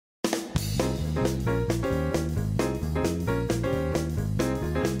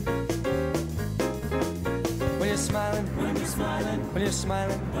When you're smiling, when you're smiling, when you're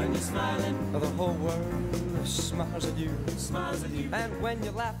smiling, when you're smiling, the whole world smiles at you, smiles at you. And when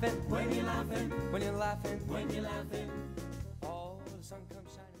you're laughing, when you're laughing, when you're laughing, when you're laughing, all the sun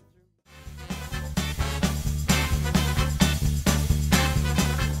comes shining through.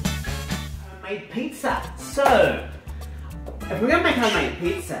 Homemade pizza. So, if we're gonna make homemade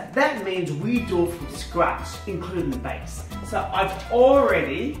pizza, that means we do it from scratch, including the base. So I've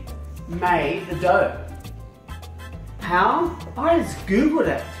already made the dough. How? I just Googled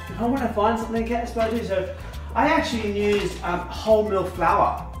it. If I want to find something, that's what I do. So I actually use wholemeal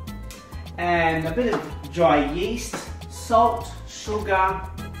flour and a bit of dry yeast, salt, sugar,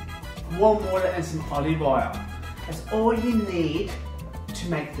 warm water and some olive oil. That's all you need to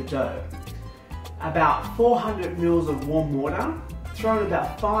make the dough. About 400 ml of warm water, throw in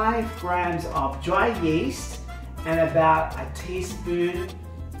about 5 grams of dry yeast and about a teaspoon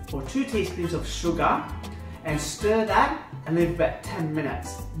or 2 teaspoons of sugar, and stir that and leave about 10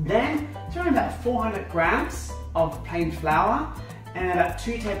 minutes. Then throw in about 400 grams of plain flour and about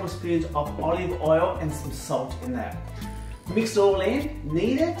 2 tablespoons of olive oil and some salt in there. Mix it all in,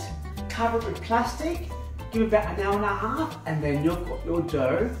 knead it, cover it with plastic, give it about an hour and a half, and then you've got your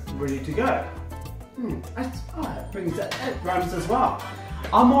dough ready to go. That rhymes as well.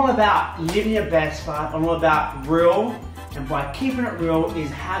 I'm all about living your best life. I'm all about real, and by keeping it real is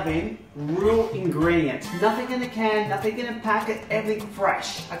having real ingredients. Nothing in a can, nothing in a packet, everything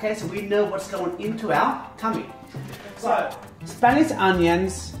fresh. Okay, so we know what's going into our tummy. So, Spanish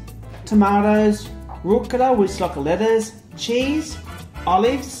onions, tomatoes, rucola with like lettuce, cheese,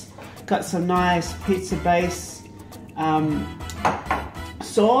 olives, got some nice pizza base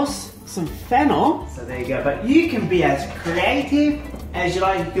sauce, some fennel. So there you go, but you can be as creative as you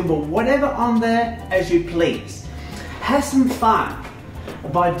like. You can put whatever on there as you please. Have some fun.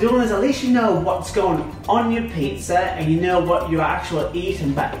 By doing this, at least you know what's going on your pizza and you know what you're actually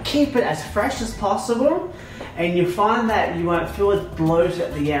eating, but keep it as fresh as possible and you find that you won't feel as bloated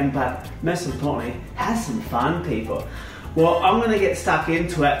at the end, but most importantly, have some fun, people. Well, I'm going to get stuck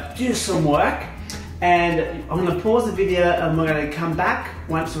into it, do some work, and I'm going to pause the video and we're going to come back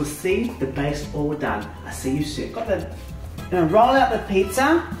once we see the base all done. I'll see you soon. Roll out the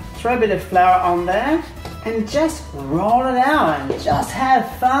pizza, throw a bit of flour on there, and just roll it out and just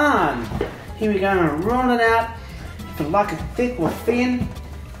have fun. Here we go, and roll it out. If you like it thick or thin,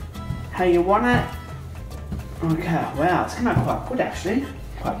 how you want it. Okay, wow, it's coming out quite good actually.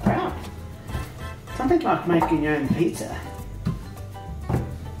 Quite proud. Something like making your own pizza.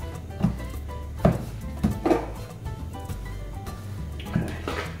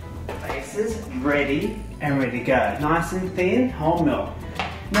 Okay, base is ready and ready to go. Nice and thin, wholemeal.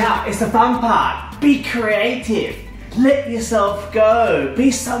 Now, it's the fun part. Be creative. Let yourself go.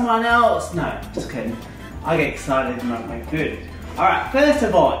 Be someone else. No, just kidding. I get excited and make my food. Alright, first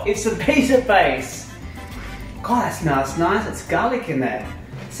of all, it's a pizza base. God, that smells nice. It's garlic in there.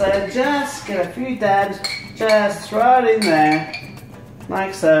 So just get a few dabs, just throw it in there.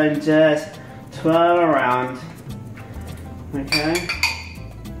 Like so, and just twirl around. Okay.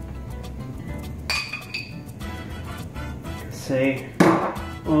 See,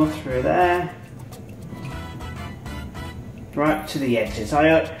 all through there. Right to the edges.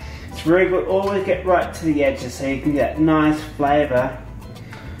 It's very good, always get right to the edges so you can get nice flavour.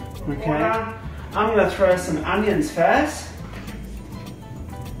 Okay. I'm going to throw some onions first.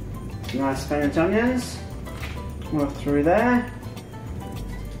 Nice Spanish onions. Go through there.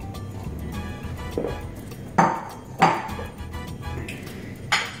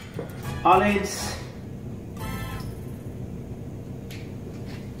 Olives.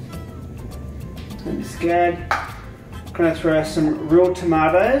 Don't be scared. I'm going to throw some real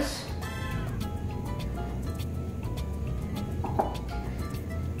tomatoes.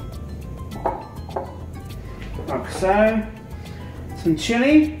 Like so. Some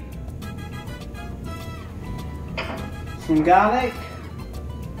chili. Some garlic.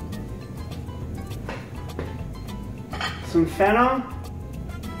 Some fennel.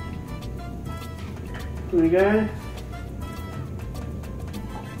 There we go.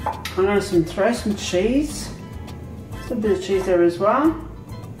 I'm going to throw some cheese. Just a bit of cheese there as well.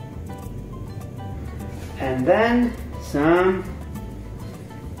 And then some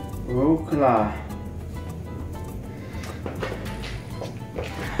rucola.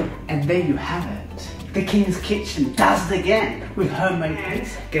 And there you have it. The King's Kitchen does it again with homemade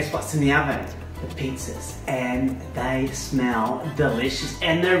pizza. Guess what's in the oven? The pizzas. And they smell delicious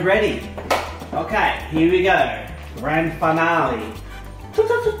and they're ready. Okay, here we go. Grand finale.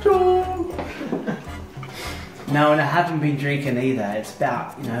 No, and I haven't been drinking either. It's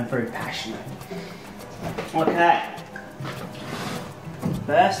about, very passionate. Okay.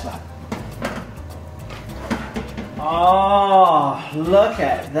 First one. Oh, look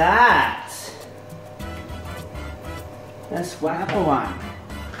at that. Let's whack one.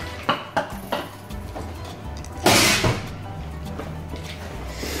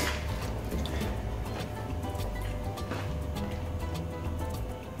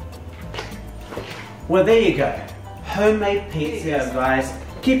 Well, there you go. Homemade pizza, guys.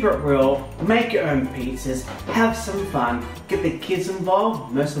 Keep it real, make your own pizzas, have some fun, get the kids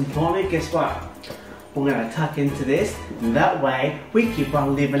involved. Most importantly, guess what? We're gonna tuck into this, and that way we keep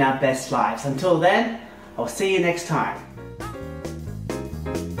on living our best lives. Until then, I'll see you next time.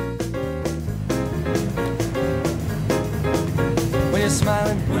 When you're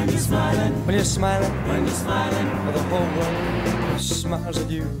smiling, when you're smiling, when you're smiling, when you're smiling, the whole world smiles at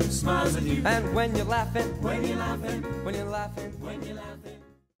you, smiles at you. And when you're laughing, when you're laughing, when you're laughing, when you're laughing.